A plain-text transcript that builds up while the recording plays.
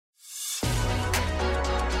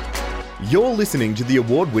You're listening to the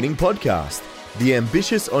award-winning podcast, The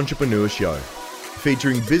Ambitious Entrepreneur Show,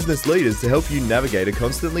 featuring business leaders to help you navigate a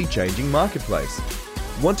constantly changing marketplace.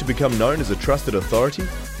 Want to become known as a trusted authority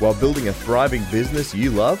while building a thriving business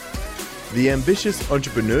you love? The Ambitious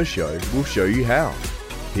Entrepreneur Show will show you how.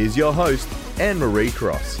 Here's your host, Anne-Marie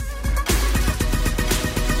Cross.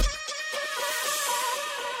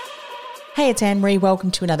 Hey, it's Anne-Marie.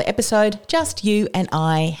 Welcome to another episode. Just you and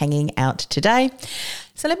I hanging out today.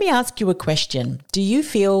 So let me ask you a question. Do you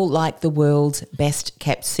feel like the world's best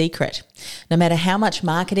kept secret? No matter how much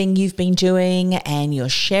marketing you've been doing and you're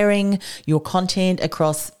sharing your content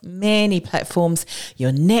across many platforms,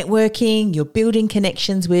 you're networking, you're building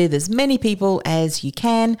connections with as many people as you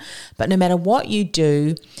can, but no matter what you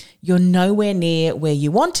do, you're nowhere near where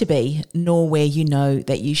you want to be, nor where you know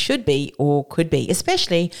that you should be or could be,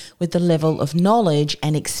 especially with the level of knowledge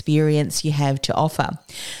and experience you have to offer.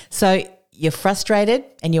 So you're frustrated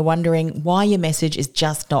and you're wondering why your message is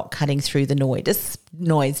just not cutting through the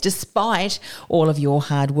noise despite all of your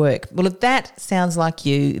hard work. Well, if that sounds like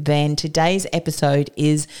you, then today's episode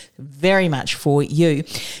is very much for you,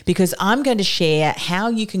 because I'm going to share how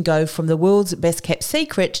you can go from the world's best kept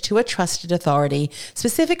secret to a trusted authority,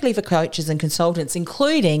 specifically for coaches and consultants,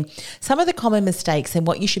 including some of the common mistakes and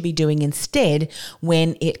what you should be doing instead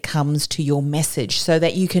when it comes to your message, so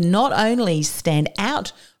that you can not only stand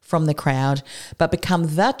out from the crowd, but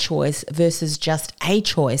become the choice versus just a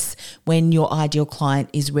choice when your ideal client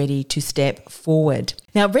is ready to step forward.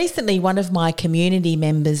 Now, recently, one of my community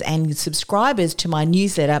members and subscribers to my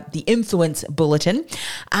newsletter, the Influence Bulletin,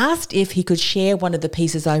 asked if he could share one of the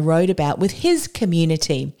pieces I wrote about with his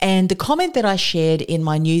community. And the comment that I shared in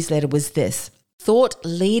my newsletter was this: thought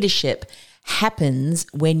leadership happens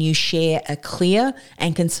when you share a clear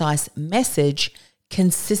and concise message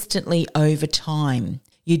consistently over time.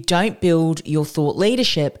 You don't build your thought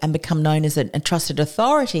leadership and become known as a trusted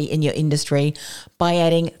authority in your industry by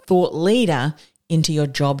adding thought leader into your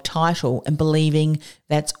job title and believing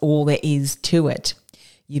that's all there is to it.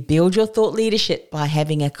 You build your thought leadership by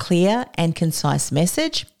having a clear and concise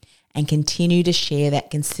message and continue to share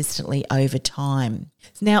that consistently over time.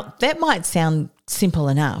 Now, that might sound simple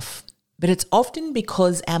enough, but it's often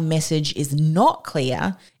because our message is not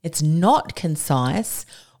clear, it's not concise,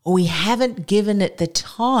 or we haven't given it the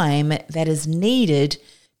time that is needed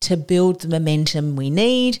to build the momentum we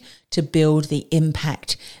need, to build the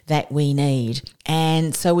impact that we need.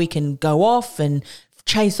 And so we can go off and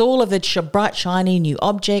chase all of the bright, shiny new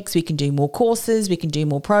objects. We can do more courses, we can do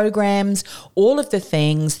more programs, all of the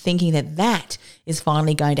things, thinking that that is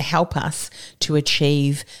finally going to help us to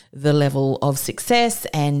achieve the level of success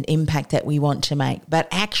and impact that we want to make. But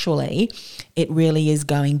actually, it really is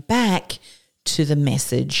going back to the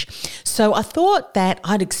message. So I thought that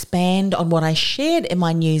I'd expand on what I shared in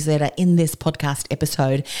my newsletter in this podcast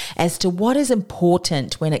episode as to what is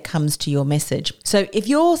important when it comes to your message. So if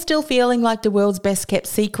you're still feeling like the world's best kept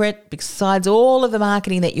secret, besides all of the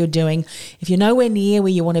marketing that you're doing, if you're nowhere near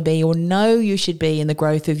where you want to be or know you should be in the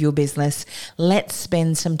growth of your business, let's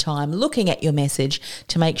spend some time looking at your message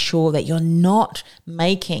to make sure that you're not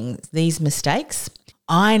making these mistakes.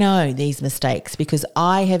 I know these mistakes because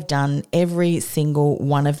I have done every single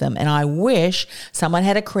one of them, and I wish someone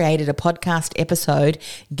had created a podcast episode,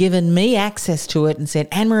 given me access to it and said,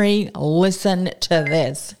 Anne-Marie, listen to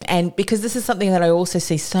this. And because this is something that I also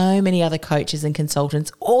see so many other coaches and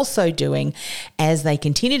consultants also doing as they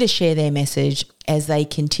continue to share their message, as they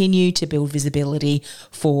continue to build visibility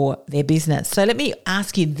for their business. So let me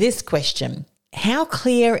ask you this question. How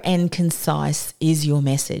clear and concise is your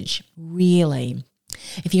message? Really?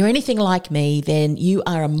 If you're anything like me, then you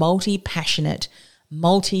are a multi-passionate,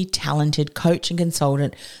 multi-talented coach and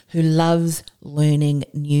consultant who loves learning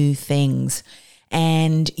new things.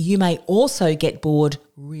 And you may also get bored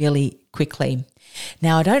really quickly.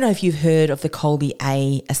 Now, I don't know if you've heard of the Kolbe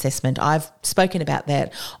A assessment. I've spoken about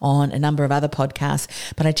that on a number of other podcasts,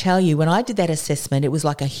 but I tell you, when I did that assessment, it was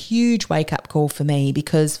like a huge wake-up call for me,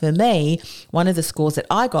 because for me, one of the scores that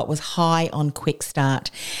I got was high on quick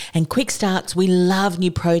start. And quick starts, we love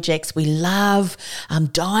new projects. We love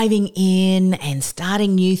diving in and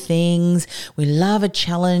starting new things. We love a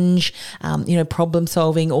challenge, problem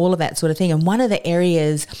solving, all of that sort of thing. And one of the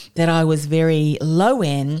areas that I was very low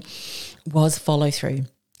in was follow through.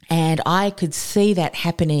 And I could see that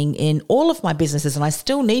happening in all of my businesses, and I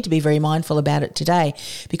still need to be very mindful about it today,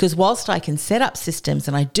 because whilst I can set up systems,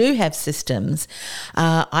 and I do have systems,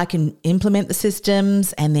 I can implement the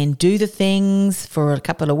systems and then do the things for a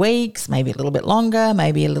couple of weeks, maybe a little bit longer,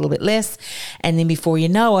 maybe a little bit less, and then before you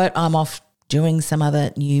know it, I'm off doing some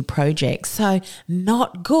other new projects. So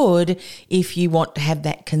not good if you want to have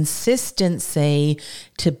that consistency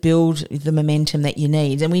to build the momentum that you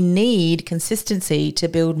need. And we need consistency to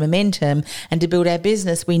build momentum, and to build our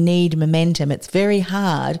business, we need momentum. It's very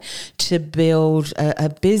hard to build a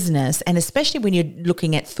business, and especially when you're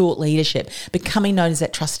looking at thought leadership, becoming known as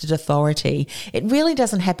that trusted authority. It really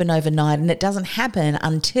doesn't happen overnight, and it doesn't happen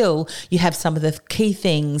until you have some of the key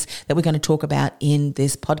things that we're going to talk about in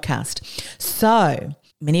this podcast. So,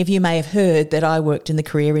 many of you may have heard that I worked in the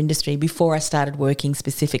career industry before I started working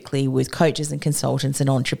specifically with coaches and consultants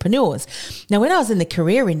and entrepreneurs. Now, when I was in the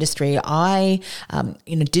career industry, I,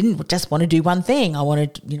 didn't just want to do one thing. I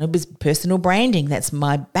wanted, it was personal branding. That's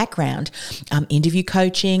my background. Interview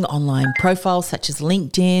coaching, online profiles such as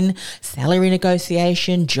LinkedIn, salary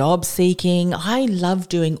negotiation, job seeking. I love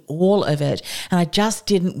doing all of it. And I just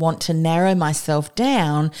didn't want to narrow myself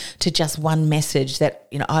down to just one message that,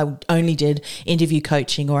 I only did interview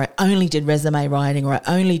coaching, or I only did resume writing, or I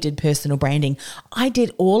only did personal branding. I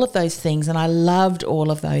did all of those things, and I loved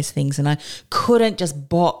all of those things, and I couldn't just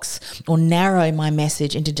box or narrow my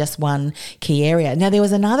message into just one key area. Now, there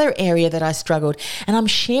was another area that I struggled, and I'm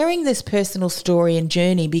sharing this personal story and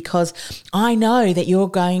journey because I know that you're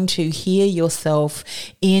going to hear yourself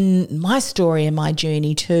in my story and my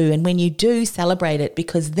journey too. And when you do, celebrate it,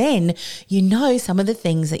 because then you know some of the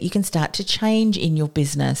things that you can start to change in your business.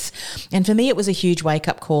 And for me, it was a huge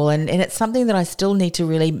wake-up call, and it's something that I still need to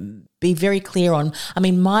really be very clear on. I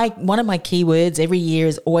mean, one of my key words every year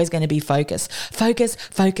is always going to be focus. Focus,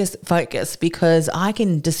 focus, focus, because I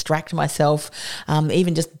can distract myself,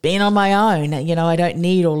 even just being on my own. I don't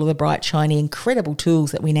need all of the bright, shiny, incredible tools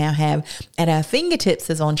that we now have at our fingertips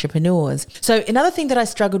as entrepreneurs. So another thing that I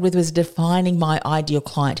struggled with was defining my ideal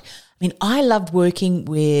client. I loved working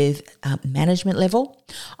with management level.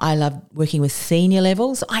 I loved working with senior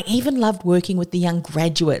levels. I even loved working with the young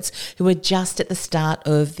graduates who were just at the start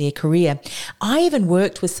of their career. I even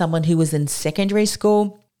worked with someone who was in secondary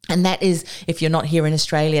school. And that is, if you're not here in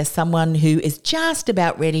Australia, someone who is just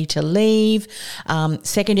about ready to leave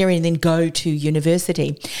secondary and then go to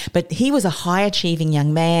university. But he was a high achieving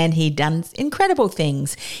young man. He'd done incredible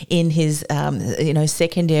things in his,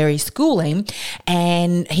 secondary schooling.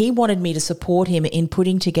 And he wanted me to support him in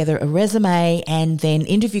putting together a resume and then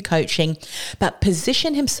interview coaching, but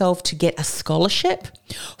position himself to get a scholarship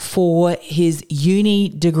for his uni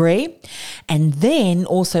degree. And then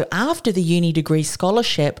also after the uni degree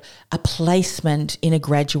scholarship, a placement in a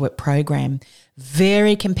graduate program.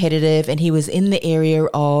 Very competitive, and he was in the area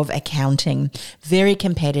of accounting. Very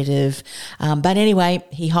competitive. But anyway,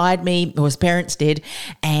 he hired me, or his parents did,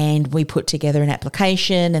 and we put together an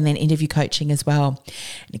application and then interview coaching as well.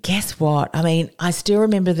 And guess what? I still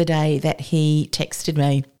remember the day that he texted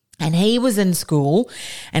me. And he was in school,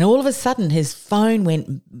 and all of a sudden his phone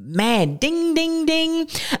went mad, ding, ding, ding.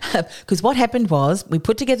 Because what happened was we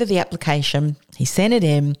put together the application, he sent it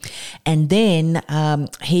in, and then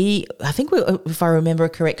if I remember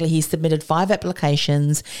correctly, he submitted 5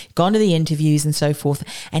 applications, gone to the interviews and so forth,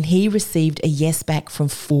 and he received a yes back from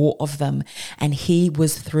 4 of them. And he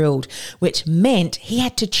was thrilled, which meant he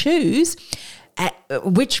had to choose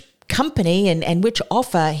which company and which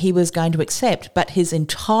offer he was going to accept, but his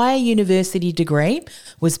entire university degree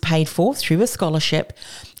was paid for through a scholarship.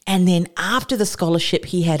 And then after the scholarship,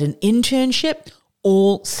 he had an internship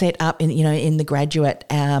all set up in the graduate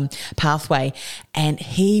pathway, and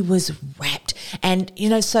he was wrapped. And,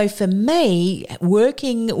 so for me,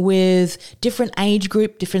 working with different age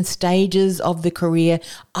group, different stages of the career,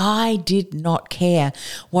 I did not care.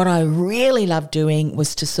 What I really loved doing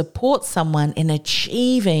was to support someone in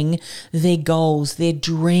achieving their goals, their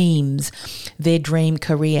dreams, their dream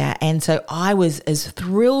career. And so I was as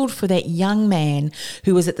thrilled for that young man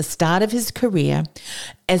who was at the start of his career,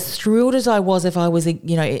 as thrilled as I was if I was,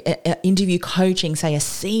 interview coaching, say a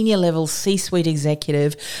senior level C-suite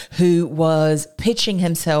executive who was pitching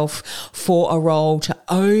himself for a role to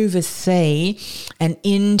oversee an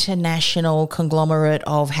international conglomerate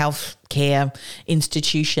of healthcare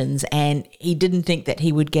institutions. And he didn't think that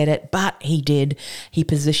he would get it, but he did. He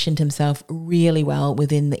positioned himself really well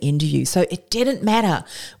within the interview. So it didn't matter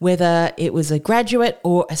whether it was a graduate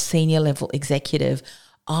or a senior level executive.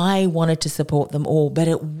 I wanted to support them all, but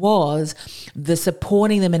it was the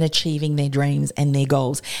supporting them in achieving their dreams and their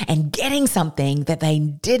goals and getting something that they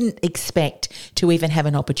didn't expect to even have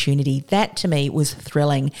an opportunity. That to me was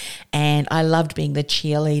thrilling, and I loved being the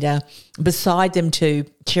cheerleader beside them too,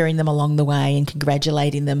 cheering them along the way and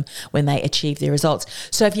congratulating them when they achieve their results.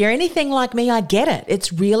 So if you're anything like me, I get it.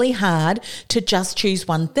 It's really hard to just choose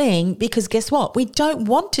one thing, because guess what? We don't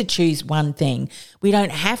want to choose one thing. We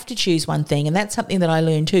don't have to choose one thing. And that's something that I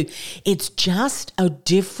learned too. It's just a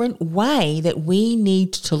different way that we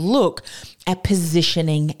need to look at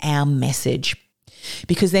positioning our message.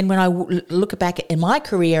 Because then when I look back in my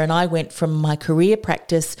career, and I went from my career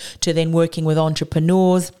practice to then working with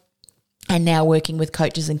entrepreneurs and now working with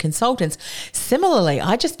coaches and consultants, similarly,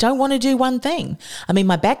 I just don't want to do one thing. I mean,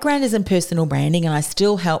 my background is in personal branding, and I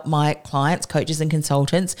still help my clients, coaches and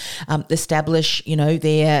consultants, establish,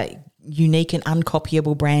 their unique and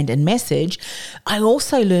uncopyable brand and message. I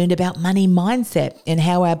also learned about money mindset and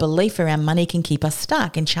how our belief around money can keep us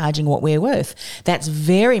stuck in charging what we're worth. That's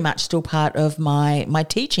very much still part of my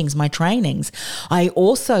teachings, my trainings. I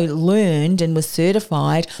also learned and was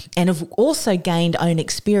certified, and have also gained own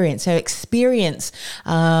experience. So experience,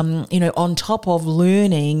 on top of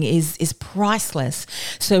learning is priceless.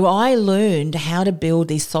 So I learned how to build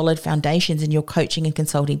these solid foundations in your coaching and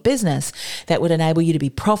consulting business that would enable you to be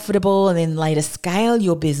profitable, and then later scale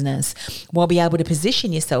your business while be able to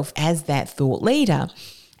position yourself as that thought leader.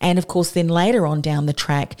 And of course, then later on down the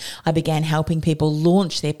track, I began helping people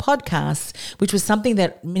launch their podcasts, which was something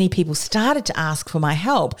that many people started to ask for my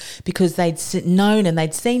help, because they'd known and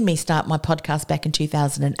they'd seen me start my podcast back in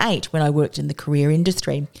 2008 when I worked in the career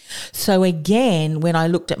industry. So again, when I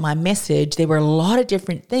looked at my message, there were a lot of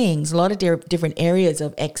different things, a lot of different areas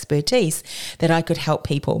of expertise that I could help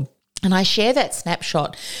people. And I share that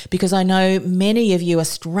snapshot because I know many of you are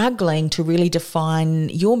struggling to really define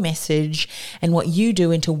your message and what you do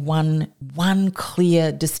into one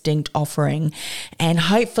clear, distinct offering. And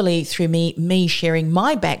hopefully through me sharing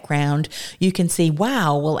my background, you can see,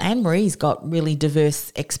 wow, well, Anne-Marie's got really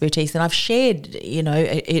diverse expertise. And I've shared,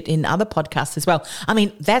 it in other podcasts as well. I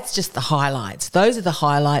mean, that's just the highlights. Those are the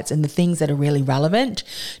highlights and the things that are really relevant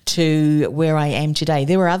to where I am today.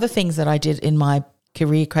 There were other things that I did in my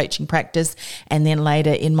career coaching practice and then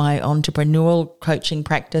later in my entrepreneurial coaching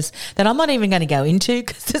practice that I'm not even going to go into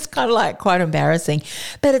because it's kind of like quite embarrassing,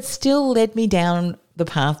 but it still led me down the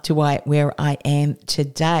path to where I am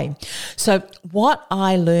today. So what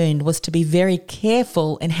I learned was to be very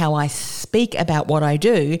careful in how I speak about what I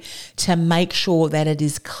do to make sure that it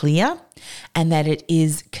is clear and that it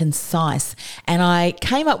is concise. And I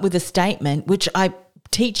came up with a statement which I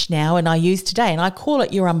teach now and I use today, and I call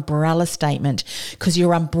it your umbrella statement, because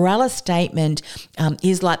your umbrella statement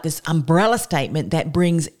is like this umbrella statement that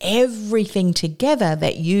brings everything together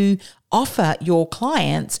that you offer your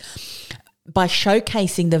clients by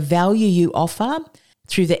showcasing the value you offer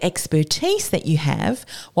through the expertise that you have,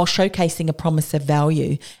 while showcasing a promise of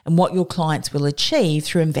value and what your clients will achieve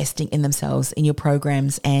through investing in themselves, in your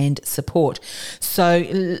programs and support.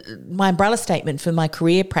 So my umbrella statement for my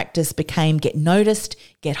career practice became get noticed,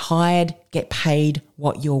 get hired, get paid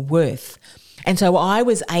what you're worth. And so I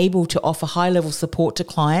was able to offer high-level support to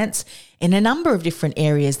clients in a number of different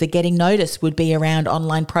areas. The getting noticed would be around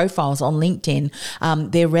online profiles on LinkedIn,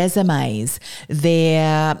 their resumes,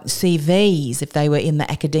 their CVs if they were in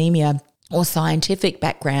the academia or scientific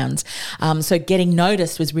backgrounds. So getting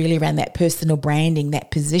noticed was really around that personal branding,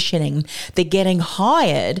 that positioning. The getting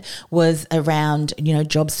hired was around,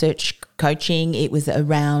 job search coaching. It was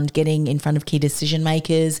around getting in front of key decision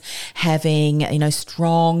makers, having,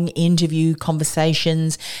 strong interview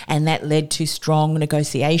conversations, and that led to strong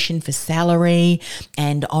negotiation for salary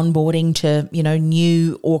and onboarding to,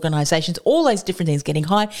 new organizations, all those different things, getting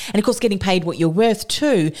hired. And of course, getting paid what you're worth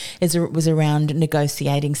too was around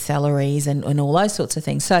negotiating salaries and all those sorts of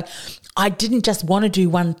things. So I didn't just want to do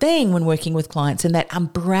one thing when working with clients, and that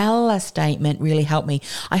umbrella statement really helped me.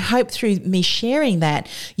 I hope through me sharing that,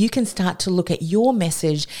 you can start to look at your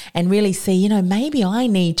message and really see, maybe I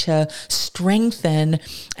need to strengthen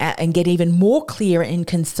and get even more clear and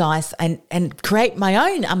concise and create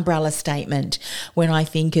my own umbrella statement when I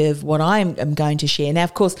think of what I'm going to share. Now,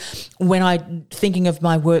 of course, when I'm thinking of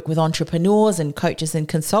my work with entrepreneurs and coaches and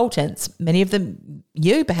consultants, many of them,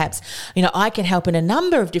 you perhaps, I can help in a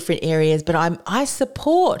number of different areas, but I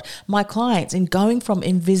support my clients in going from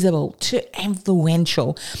invisible to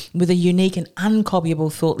influential with a unique and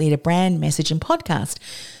uncopyable thought leader brand, message and podcast.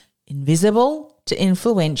 Invisible to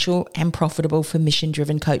influential and profitable for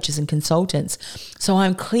mission-driven coaches and consultants. So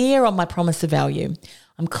I'm clear on my promise of value.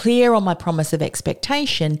 I'm clear on my promise of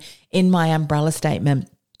expectation in my umbrella statement.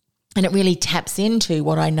 And it really taps into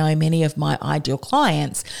what I know many of my ideal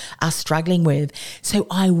clients are struggling with. So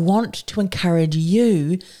I want to encourage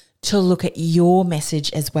you to look at your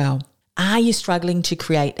message as well. Are you struggling to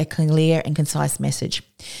create a clear and concise message?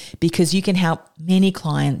 Because you can help many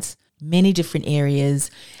clients, many different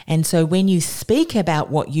areas. And so when you speak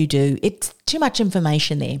about what you do, it's too much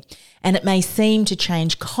information there. And it may seem to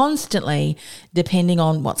change constantly depending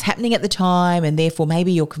on what's happening at the time, and therefore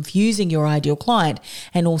maybe you're confusing your ideal client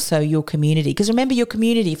and also your community. Because remember, your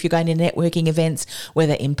community, if you're going to networking events,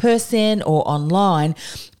 whether in person or online,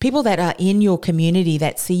 people that are in your community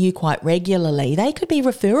that see you quite regularly, they could be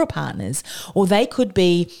referral partners, or they could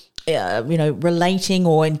be relating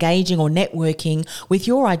or engaging or networking with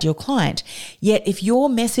your ideal client. Yet if your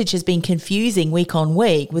message has been confusing week on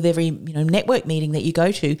week with every network meeting that you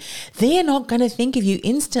go to, they're not going to think of you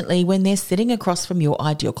instantly when they're sitting across from your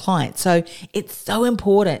ideal client. So it's so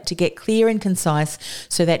important to get clear and concise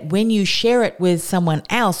so that when you share it with someone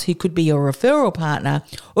else who could be your referral partner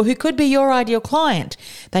or who could be your ideal client,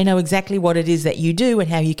 they know exactly what it is that you do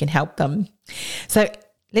and how you can help them. So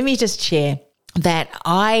let me just share that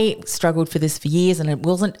I struggled for this for years, and it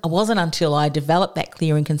wasn't until I developed that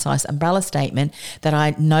clear and concise umbrella statement that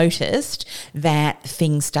I noticed that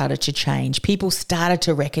things started to change. People started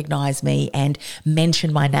to recognize me and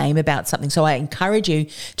mention my name about something. So I encourage you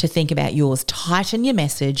to think about yours. Tighten your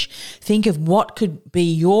message. Think of what could be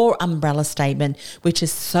your umbrella statement, which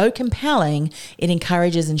is so compelling. It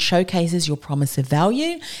encourages and showcases your promise of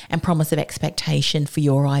value and promise of expectation for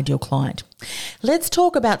your ideal client. Let's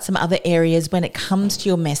talk about some other areas when it comes to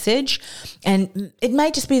your message, and it may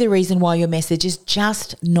just be the reason why your message is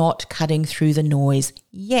just not cutting through the noise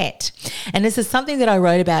yet. And this is something that I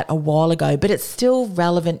wrote about a while ago, but it's still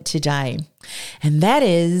relevant today. And that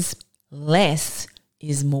is less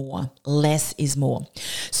is more. Less is more.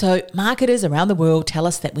 So marketers around the world tell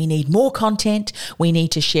us that we need more content. We need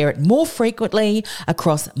to share it more frequently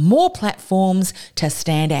across more platforms to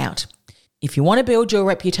stand out. If you want to build your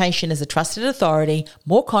reputation as a trusted authority,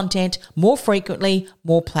 more content, more frequently,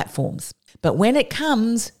 more platforms. But when it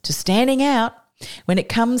comes to standing out, when it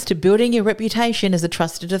comes to building your reputation as a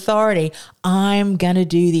trusted authority, I'm going to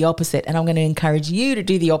do the opposite, and I'm going to encourage you to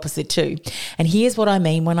do the opposite too. And here's what I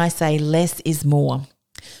mean when I say less is more.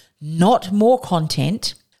 Not more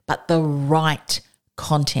content, but the right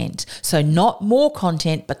content. So not more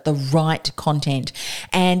content, but the right content.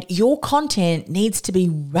 And your content needs to be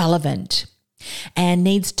relevant and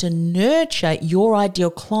needs to nurture your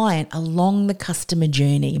ideal client along the customer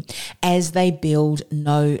journey as they build,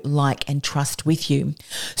 know, like, and trust with you,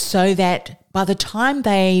 so that by the time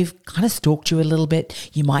they've kind of stalked you a little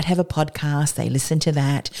bit, you might have a podcast, they listen to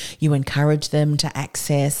that, you encourage them to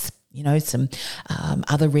access some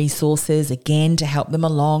other resources, again, to help them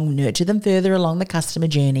along, nurture them further along the customer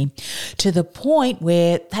journey, to the point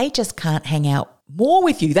where they just can't hang out more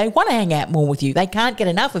with you. They want to hang out more with you. They can't get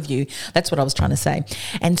enough of you. That's what I was trying to say.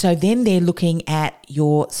 And so then they're looking at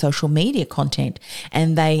your social media content,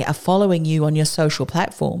 and they are following you on your social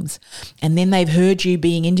platforms. And then they've heard you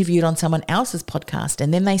being interviewed on someone else's podcast.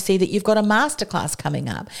 And then they see that you've got a masterclass coming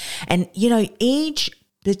up. And, each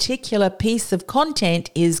particular piece of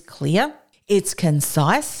content is clear, it's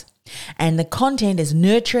concise, and the content is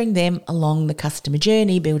nurturing them along the customer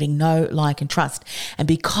journey, building know, like, and trust. And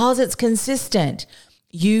because it's consistent,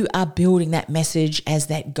 you are building that message as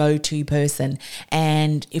that go-to person.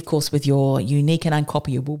 And of course, with your unique and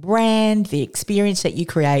uncopyable brand, the experience that you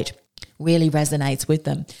create really resonates with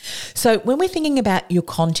them. So when we're thinking about your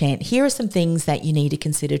content, here are some things that you need to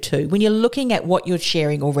consider too. When you're looking at what you're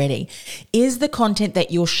sharing already, is the content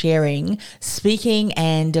that you're sharing speaking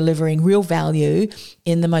and delivering real value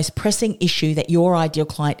in the most pressing issue that your ideal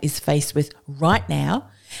client is faced with right now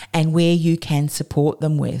and where you can support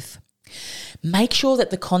them with? Make sure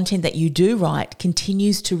that the content that you do write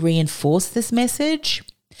continues to reinforce this message,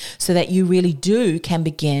 so that you really can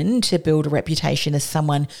begin to build a reputation as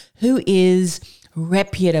someone who is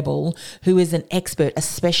reputable, who is an expert, a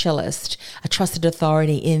specialist, a trusted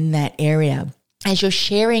authority in that area. As you're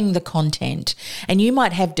sharing the content, and you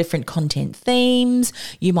might have different content themes,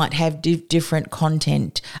 you might have different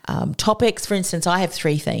content topics. For instance, I have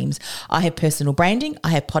 3 themes. I have personal branding, I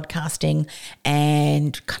have podcasting,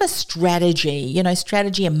 and kind of strategy.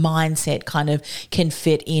 Strategy and mindset kind of can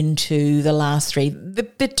fit into the last 3.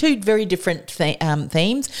 They're 2 very different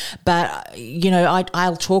themes, but,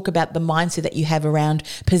 I'll talk about the mindset that you have around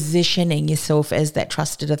positioning yourself as that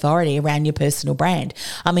trusted authority around your personal brand.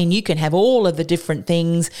 I mean, you can have all of the different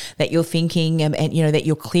things that you're thinking and that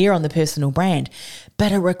you're clear on the personal brand, but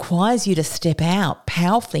it requires you to step out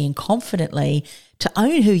powerfully and confidently to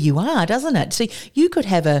own who you are, doesn't it? So you could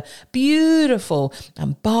have a beautiful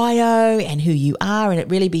bio and who you are and it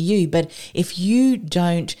really be you. But if you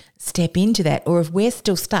don't step into that, or if we're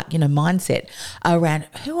still stuck, mindset around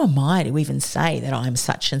who am I to even say that I'm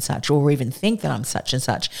such and such, or even think that I'm such and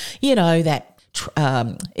such, that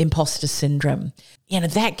imposter syndrome,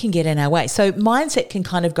 that can get in our way. So mindset can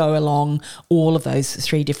kind of go along all of those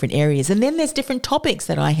three different areas. And then there's different topics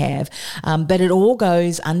that I have, but it all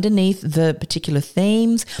goes underneath the particular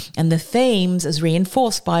themes, and the themes is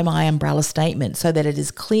reinforced by my umbrella statement so that it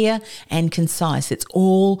is clear and concise. It's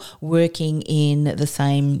all working in the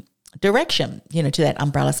same direction, to that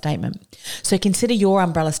umbrella statement. So consider your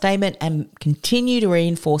umbrella statement and continue to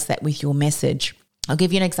reinforce that with your message. I'll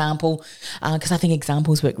give you an example because I think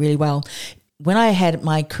examples work really well. When I had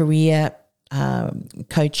my career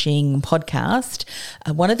coaching podcast,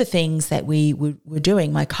 one of the things that we were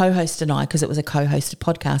doing, my co-host and I, because it was a co-hosted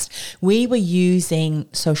podcast, we were using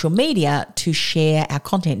social media to share our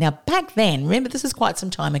content. Now, back then, remember this is quite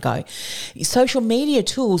some time ago, social media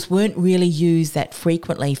tools weren't really used that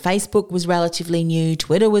frequently. Facebook was relatively new,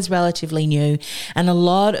 Twitter was relatively new, and a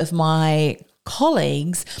lot of my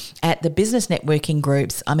colleagues at the business networking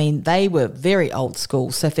groups, they were very old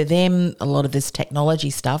school. So for them, a lot of this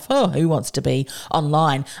technology stuff, who wants to be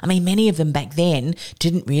online? Many of them back then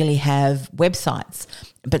didn't really have websites,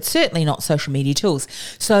 but certainly not social media tools.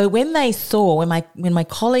 So when they saw, when my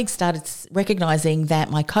colleagues started recognizing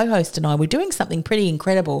that my co-host and I were doing something pretty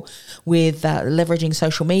incredible with leveraging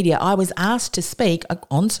social media, I was asked to speak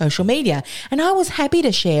on social media, and I was happy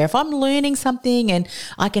to share. If I'm learning something and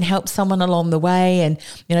I can help someone along the way and,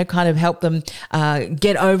 kind of help them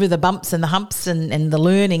get over the bumps and the humps and the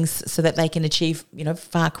learnings so that they can achieve,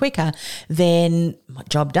 far quicker, then my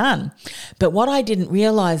job done. But what I didn't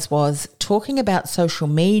realize was talking about social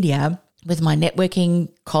media with my networking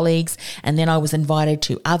colleagues, and then I was invited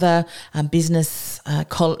to other business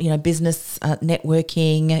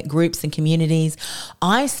networking groups and communities.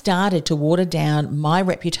 I started to water down my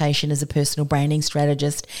reputation as a personal branding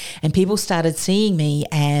strategist, and people started seeing me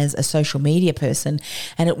as a social media person.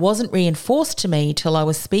 And it wasn't reinforced to me till I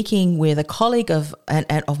was speaking with a colleague of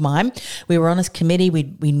mine. We were on a committee.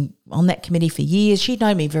 We'd been on that committee for years. She'd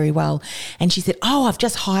known me very well, and she said, I've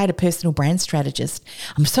just hired a personal brand strategist.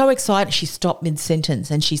 I'm so excited. She stopped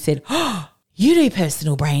mid-sentence and she said, you do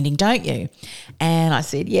personal branding, don't you? And I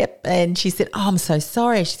said, yep. And she said, I'm so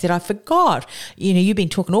sorry. She said, I forgot. You've been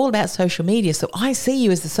talking all about social media, so I see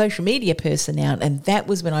you as the social media person now. And that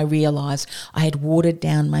was when I realised I had watered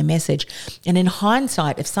down my message. And in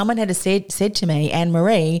hindsight, if someone had said to me,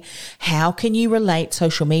 Anne-Marie, how can you relate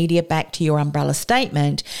social media back to your umbrella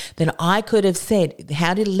statement? Then I could have said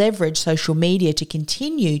how to leverage social media to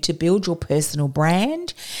continue to build your personal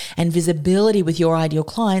brand and visibility with your ideal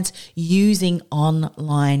clients using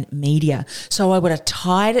online media. So I would have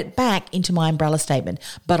tied it back into my umbrella statement,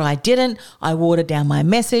 but I didn't. I watered down my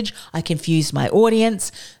message. I confused my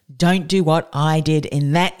audience. Don't do what I did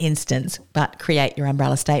in that instance, but create your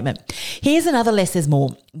umbrella statement. Here's another less is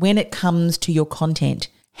more when it comes to your content.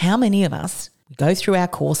 How many of us go through our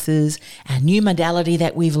courses, our new modality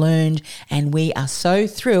that we've learned, and we are so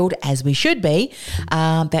thrilled, as we should be,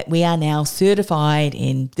 that we are now certified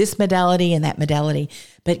in this modality and that modality.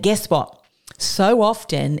 But guess what? So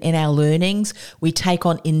often in our learnings, we take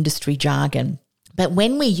on industry jargon. But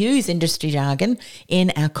when we use industry jargon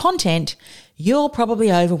in our content, you're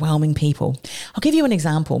probably overwhelming people. I'll give you an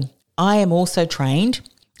example. I am also trained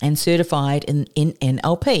and certified in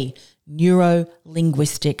NLP,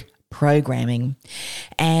 Neuro-Linguistic Programming.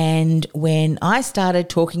 And when I started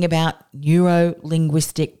talking about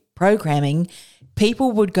Neuro-Linguistic Programming,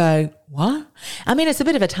 people would go, what? It's a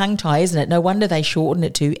bit of a tongue tie, isn't it? No wonder they shorten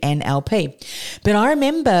it to NLP. But I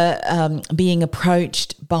remember being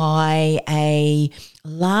approached by a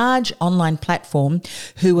large online platform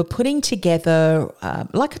who were putting together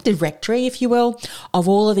like a directory, if you will, of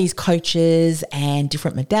all of these coaches and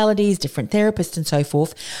different modalities, different therapists and so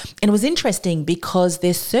forth. And it was interesting because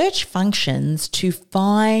their search functions to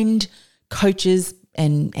find coaches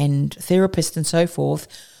and therapists and so forth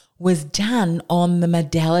was done on the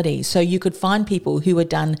modality. So you could find people who had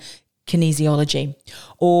done kinesiology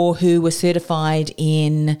or who were certified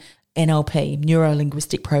in NLP,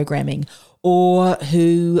 Neuro-Linguistic Programming, or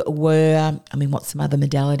who were, what's some other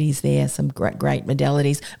modalities there? Some great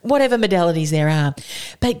modalities, whatever modalities there are.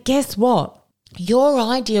 But guess what? Your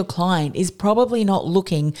ideal client is probably not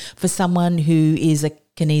looking for someone who is a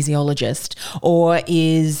kinesiologist or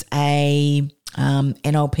is a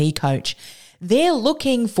NLP coach. They're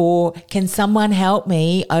looking for, can someone help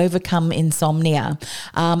me overcome insomnia?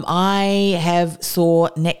 I have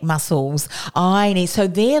sore neck muscles. So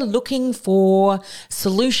they're looking for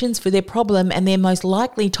solutions for their problem, and they're most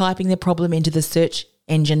likely typing their problem into the search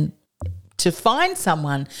engine to find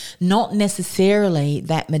someone, not necessarily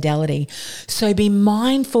that modality. So be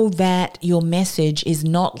mindful that your message is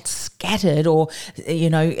not scattered or,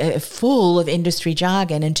 full of industry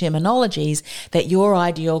jargon and terminologies, that your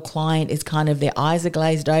ideal client is kind of, their eyes are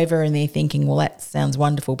glazed over and they're thinking, well, that sounds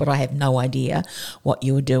wonderful, but I have no idea what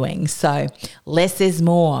you're doing. So less is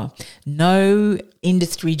more. No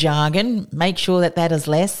industry jargon, make sure that is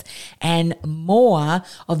less, and more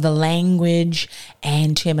of the language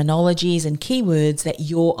and terminologies and keywords that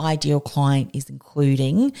your ideal client is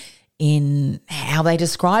including in how they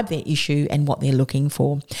describe their issue and what they're looking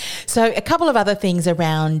for. So a couple of other things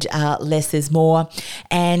around less is more.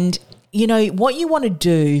 And, what you want to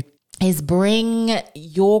do is bring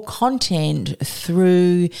your content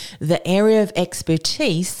through the area of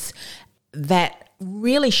expertise that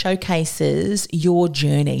really showcases your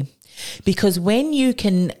journey. Because when you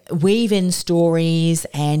can weave in stories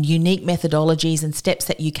and unique methodologies and steps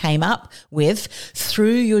that you came up with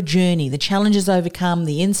through your journey, the challenges overcome,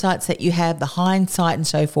 the insights that you have, the hindsight and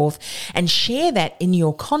so forth, and share that in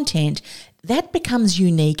your content, that becomes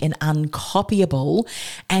unique and uncopyable,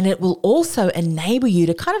 and it will also enable you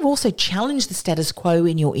to kind of also challenge the status quo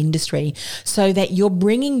in your industry, so that you're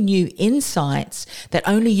bringing new insights that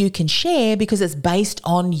only you can share because it's based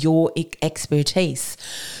on your expertise.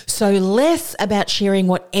 So less about sharing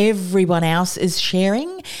what everyone else is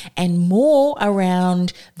sharing and more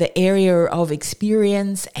around the area of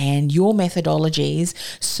experience and your methodologies,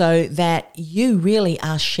 so that you really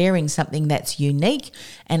are sharing something that's unique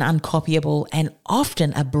and uncopyable, and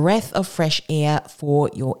often a breath of fresh air for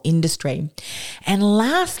your industry. And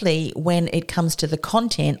lastly, when it comes to the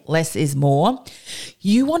content, less is more.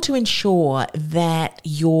 You want to ensure that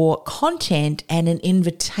your content and an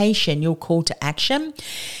invitation, your call to action,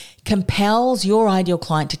 compels your ideal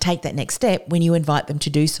client to take that next step when you invite them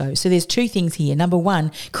to do so. So there's two things here. Number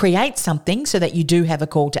one, create something so that you do have a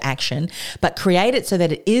call to action, but create it so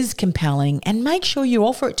that it is compelling and make sure you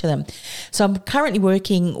offer it to them. So I'm currently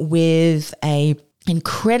working with a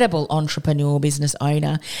incredible entrepreneur business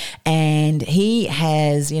owner, and he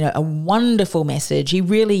has a wonderful message. He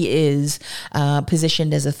really is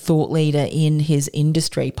positioned as a thought leader in his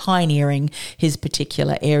industry, pioneering his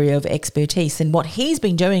particular area of expertise. And what he's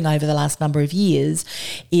been doing over the last number of years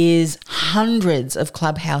is hundreds of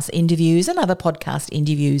Clubhouse interviews and other podcast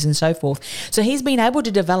interviews and so forth. So he's been able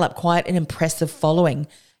to develop quite an impressive following.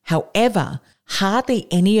 However, hardly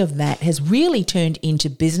any of that has really turned into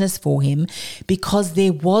business for him, because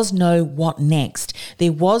there was no what next.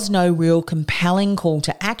 There was no real compelling call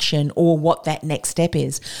to action or what that next step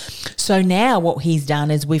is. So now what he's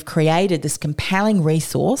done is we've created this compelling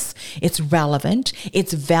resource. It's relevant,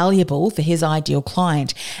 it's valuable for his ideal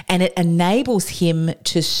client, and it enables him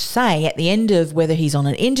to say at the end of, whether he's on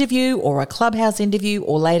an interview or a Clubhouse interview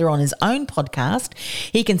or later on his own podcast,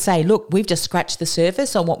 he can say, look, we've just scratched the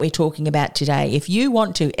surface on what we're talking about today. If you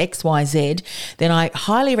want to XYZ, then I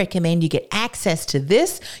highly recommend you get access to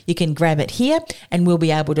this. You can grab it here and we'll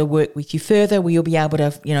be able to work with you further. We'll be able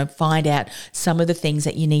to, find out some of the things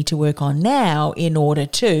that you need to work on now in order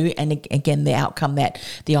to, and again, the outcome that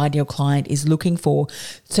the ideal client is looking for.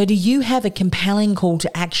 So do you have a compelling call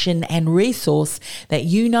to action and resource that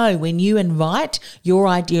when you invite your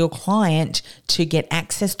ideal client to get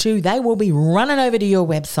access to, they will be running over to your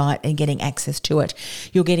website and getting access to it.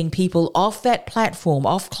 You're getting people off that platform,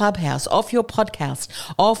 off Clubhouse, off your podcast,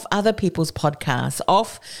 off other people's podcasts,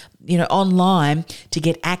 off, online, to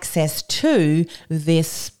get access to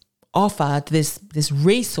this offer, this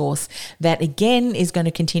resource that again is going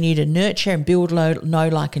to continue to nurture and build know,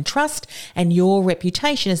 like and trust, and your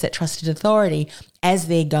reputation as that trusted authority as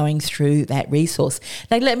they're going through that resource.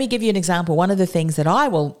 Now, let me give you an example. One of the things that I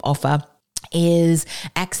will offer is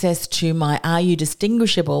access to my Are You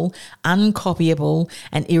Distinguishable, Uncopyable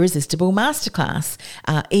and Irresistible Masterclass,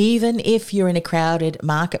 even if you're in a crowded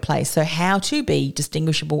marketplace. So how to be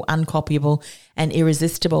distinguishable, uncopyable and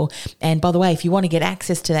irresistible. And by the way, if you want to get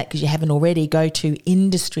access to that because you haven't already, go to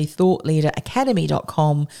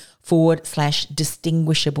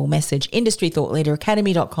industrythoughtleaderacademy.com/distinguishable message,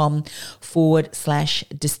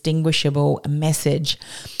 industrythoughtleaderacademy.com/distinguishable message.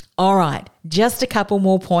 All right, just a couple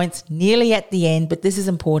more points, nearly at the end, but this is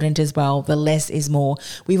important as well. The less is more.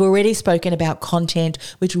 We've already spoken about content,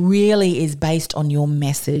 which really is based on your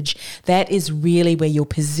message. That is really where you're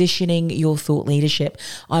positioning your thought leadership.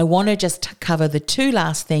 I want to just cover the two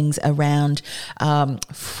last things around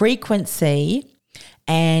frequency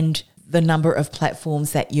and the number of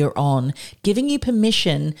platforms that you're on, giving you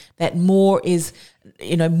permission that more is,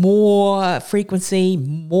 more frequency,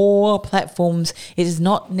 more platforms. It is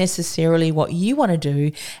not necessarily what you want to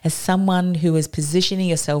do as someone who is positioning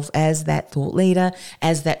yourself as that thought leader,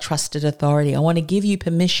 as that trusted authority. I want to give you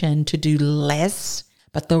permission to do less,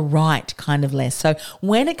 but the right kind of less. So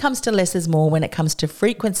when it comes to less is more, when it comes to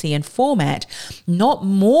frequency and format, not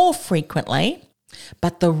more frequently,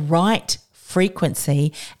 but the right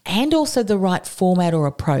frequency and also the right format or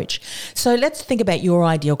approach. So let's think about your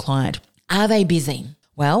ideal client. Are they busy?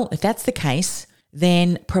 Well, if that's the case,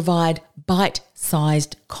 then provide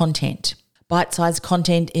bite-sized content. Bite-sized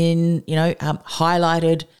content in,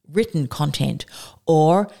 highlighted written content.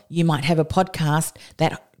 Or you might have a podcast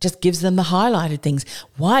that just gives them the highlighted things.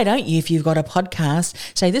 Why don't you, if you've got a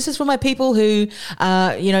podcast, say, this is for my people who,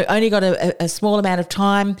 only got a small amount of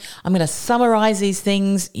time. I'm going to summarize these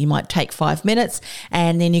things. You might take 5 minutes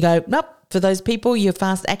and then you go, nope. For those people, you're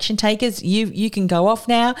fast action takers, you can go off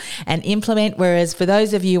now and implement. Whereas for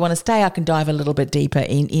those of you who want to stay, I can dive a little bit deeper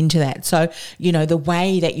into that. So, the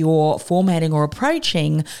way that you're formatting or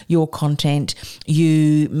approaching your content,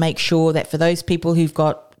 you make sure that for those people who've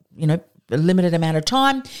got, a limited amount of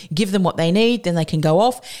time, give them what they need, then they can go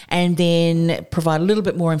off, and then provide a little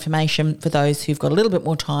bit more information for those who've got a little bit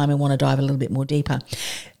more time and want to dive a little bit more deeper.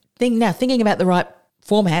 Thinking about the right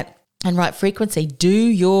format and right frequency, do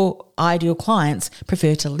your ideal clients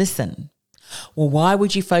prefer to listen? Well, why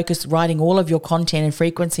would you focus writing all of your content and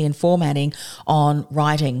frequency and formatting on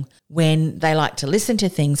writing when they like to listen to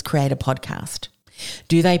things? Create a podcast.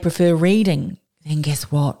 Do they prefer reading? Then guess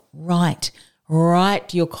what? Write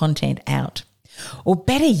your content out. Or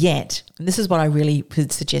better yet, and this is what I really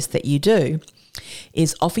would suggest that you do,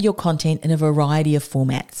 is offer your content in a variety of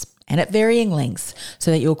formats and at varying lengths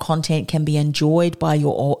so that your content can be enjoyed by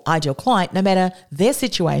your ideal client, no matter their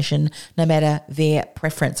situation, no matter their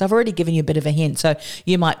preference. I've already given you a bit of a hint. So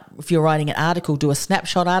you might, if you're writing an article, do a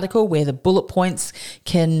snapshot article where the bullet points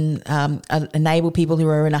can enable people who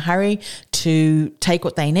are in a hurry to take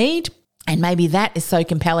what they need. And maybe that is so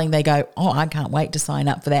compelling they go, oh, I can't wait to sign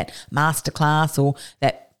up for that masterclass or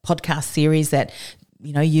that podcast series that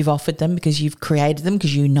you've offered them because you've created them,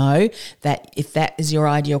 because you know that if that is your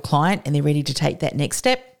ideal client and they're ready to take that next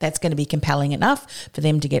step, that's going to be compelling enough for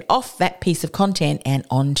them to get off that piece of content and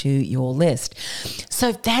onto your list.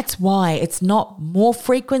 So that's why it's not more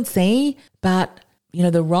frequency, but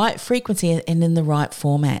the right frequency and in the right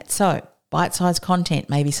format. So bite-sized content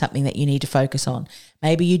may be something that you need to focus on.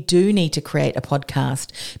 Maybe you do need to create a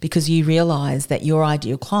podcast because you realize that your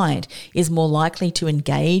ideal client is more likely to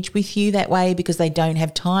engage with you that way because they don't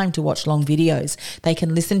have time to watch long videos. They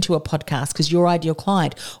can listen to a podcast because your ideal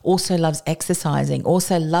client also loves exercising,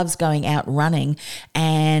 also loves going out running,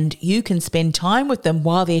 and you can spend time with them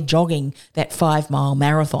while they're jogging that 5-mile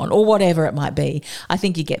marathon or whatever it might be. I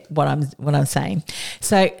think you get what I'm saying.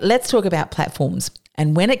 So let's talk about platforms.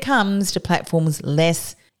 And when it comes to platforms,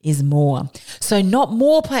 less is more. So not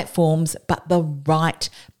more platforms, but the right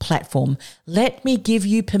platform. Let me give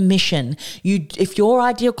you permission. If your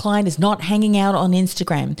ideal client is not hanging out on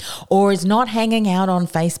Instagram or is not hanging out on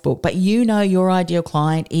Facebook, but your ideal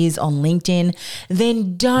client is on LinkedIn,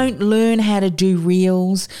 then don't learn how to do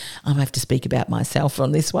reels. I have to speak about myself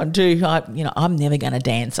on this one too. I'm never going to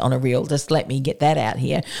dance on a reel. Just let me get that out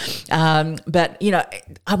here. But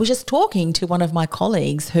I was just talking to one of my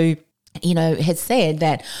colleagues who had said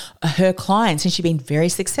that her clients, and she's been very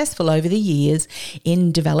successful over the years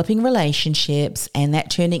in developing relationships and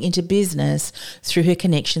that turning into business through her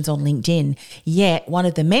connections on LinkedIn. Yet one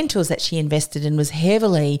of the mentors that she invested in was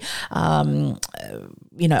heavily, on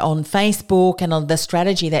Facebook, and on the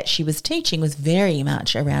strategy that she was teaching was very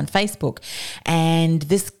much around Facebook. And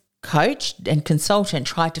this coach and consultant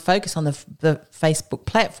tried to focus on the Facebook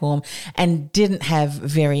platform and didn't have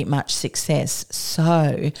very much success.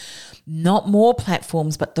 So not more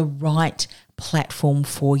platforms, but the right platform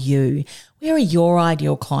for you. Where are your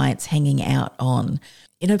ideal clients hanging out on?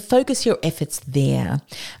 Focus your efforts there.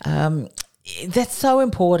 That's so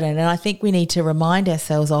important, and I think we need to remind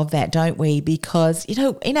ourselves of that, don't we? Because,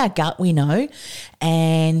 in our gut we know,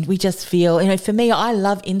 and we just feel, for me, I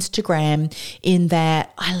love Instagram in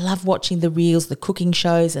that I love watching the reels, the cooking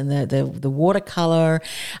shows and the watercolor,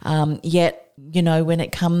 yet when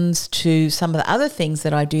it comes to some of the other things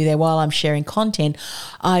that I do there while I'm sharing content,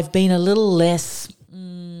 I've been a little less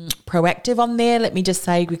proactive on there, let me just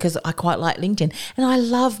say, because I quite like LinkedIn and I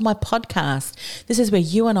love my podcast. This is where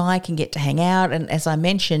you and I can get to hang out. And as I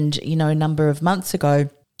mentioned, a number of months ago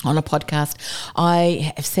on a podcast,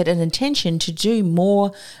 I have set an intention to do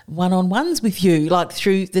more one-on-ones with you, like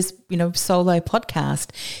through this, solo podcast,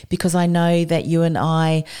 because I know that you and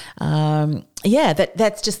I,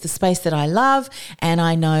 that's just the space that I love. And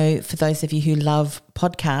I know for those of you who love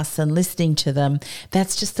podcasts and listening to them,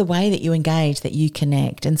 that's just the way that you engage, that you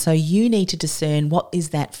connect. And so you need to discern what is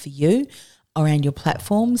that for you around your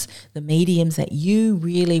platforms, the mediums that you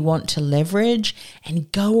really want to leverage,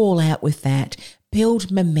 and go all out with that.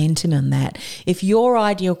 Build momentum on that. If your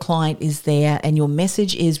ideal client is there and your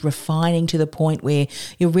message is refining to the point where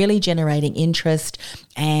you're really generating interest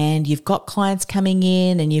and you've got clients coming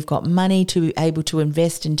in and you've got money to able to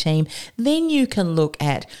invest in team, then you can look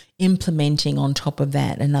at implementing on top of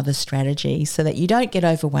that another strategy so that you don't get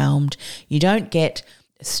overwhelmed, you don't get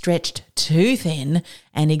stretched too thin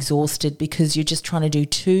and exhausted because you're just trying to do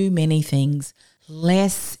too many things.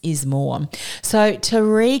 Less is more. So to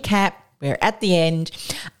recap, we're at the end,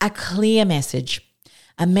 a clear message,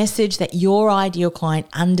 a message that your ideal client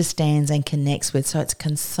understands and connects with. So it's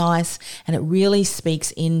concise and it really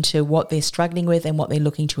speaks into what they're struggling with and what they're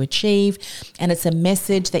looking to achieve. And it's a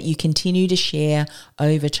message that you continue to share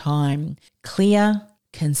over time. Clear,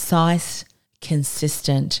 concise,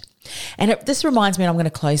 consistent. And this reminds me, and I'm going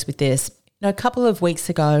to close with this. A couple of weeks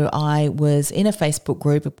ago, I was in a Facebook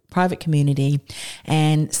group, a private community,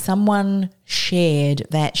 and someone shared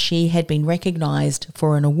that she had been recognised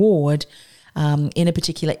for an award in a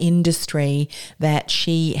particular industry that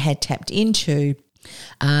she had tapped into.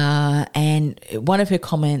 And one of her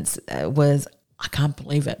comments was, "I can't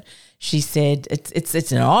believe it." She said,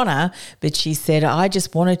 it's an honour, but she said, "I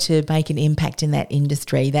just wanted to make an impact in that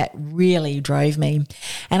industry. That really drove me."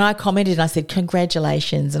 And I commented and I said,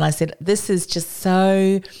 "Congratulations." And I said, "This is just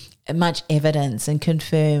so much evidence and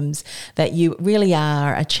confirms that you really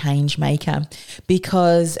are a change maker,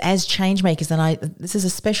 because as change makers," and this is a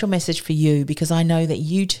special message for you because I know that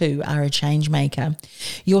you too are a change maker.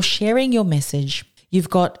 You're sharing your message. You've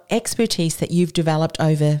got expertise that you've developed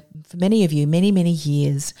over, for many of you, many, many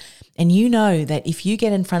years. And you know that if you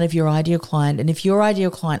get in front of your ideal client and if your ideal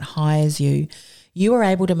client hires you, you are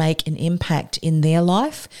able to make an impact in their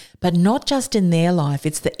life, but not just in their life.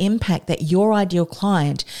 It's the impact that your ideal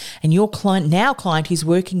client and your client who's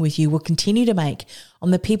working with you will continue to make on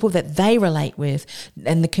the people that they relate with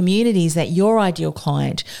and the communities that your ideal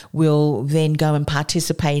client will then go and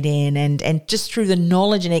participate in, and just through the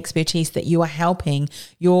knowledge and expertise that you are helping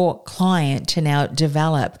your client to now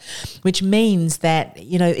develop, which means that,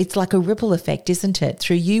 it's like a ripple effect, isn't it?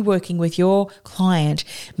 Through you working with your client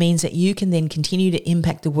means that you can then continue to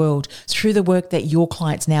impact the world through the work that your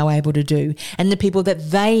client's now able to do and the people that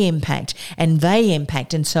they impact and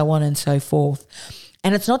so on and so forth.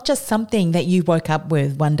 And it's not just something that you woke up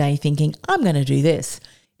with one day thinking, "I'm going to do this."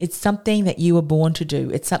 It's something that you were born to do.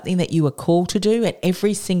 It's something that you were called to do at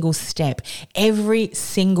every single step, every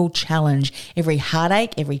single challenge, every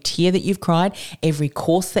heartache, every tear that you've cried, every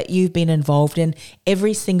course that you've been involved in,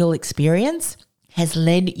 every single experience has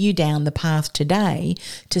led you down the path today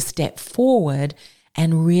to step forward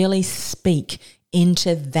and really speak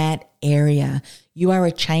into that area. You are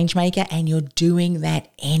a change maker and you're doing that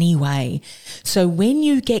anyway. So when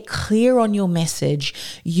you get clear on your message,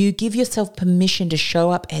 you give yourself permission to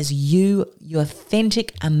show up as you, your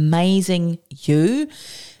authentic, amazing you,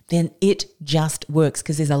 then it just works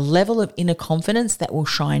because there's a level of inner confidence that will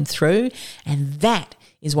shine through, and that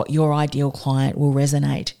is what your ideal client will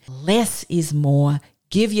resonate. Less is more.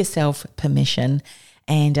 Give yourself permission.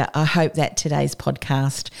 And I hope that today's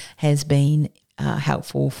podcast has been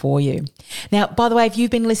helpful for you. Now, by the way, if you've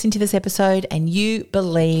been listening to this episode and you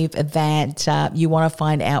believe that you want to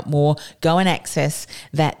find out more, go and access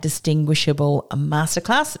that distinguishable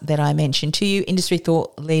masterclass that I mentioned to you,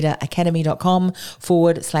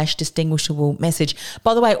 industrythoughtleaderacademy.com/distinguishable message.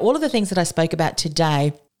 By the way, all of the things that I spoke about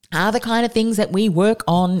today are the kind of things that we work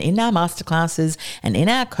on in our masterclasses and in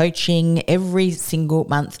our coaching every single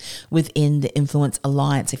month within the Influence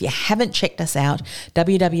Alliance. If you haven't checked us out,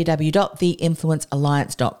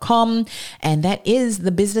 www.theinfluencealliance.com, and that is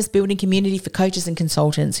the business building community for coaches and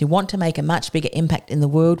consultants who want to make a much bigger impact in the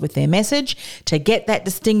world with their message, to get that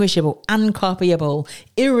distinguishable, uncopyable,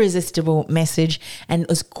 irresistible message. And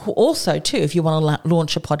also too, if you want to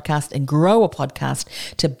launch a podcast and grow a podcast,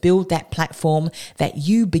 to build that platform that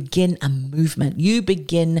you begin begin a movement. You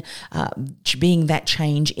begin being that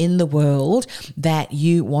change in the world that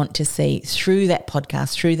you want to see through that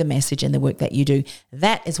podcast, through the message and the work that you do.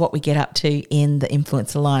 That is what we get up to in the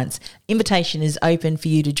Influence Alliance. Invitation is open for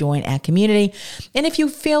you to join our community. And if you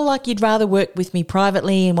feel like you'd rather work with me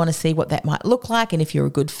privately and want to see what that might look like, and if you're a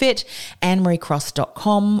good fit,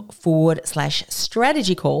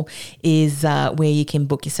 annemariecross.com/strategy call is where you can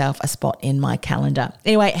book yourself a spot in my calendar.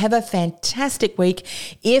 Anyway, have a fantastic week.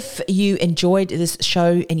 If you enjoyed this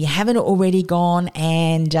show and you haven't already gone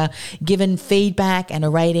and given feedback and a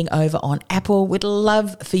rating over on Apple, we'd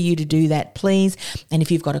love for you to do that, please. And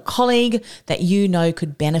if you've got a colleague that you know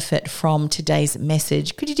could benefit from today's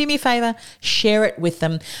message, could you do me a favor? Share it with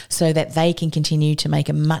them so that they can continue to make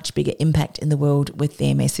a much bigger impact in the world with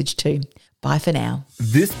their message too. Bye for now.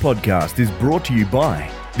 This podcast is brought to you by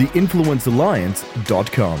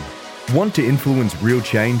theinfluencealliance.com. Want to influence real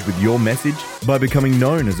change with your message by becoming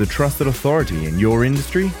known as a trusted authority in your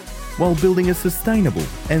industry while building a sustainable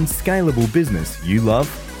and scalable business you love?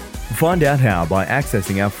 Find out how by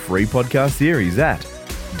accessing our free podcast series at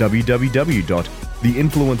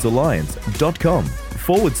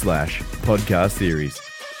www.theinfluencealliance.com/podcast series.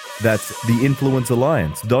 That's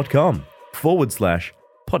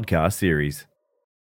theinfluencealliance.com/podcast series.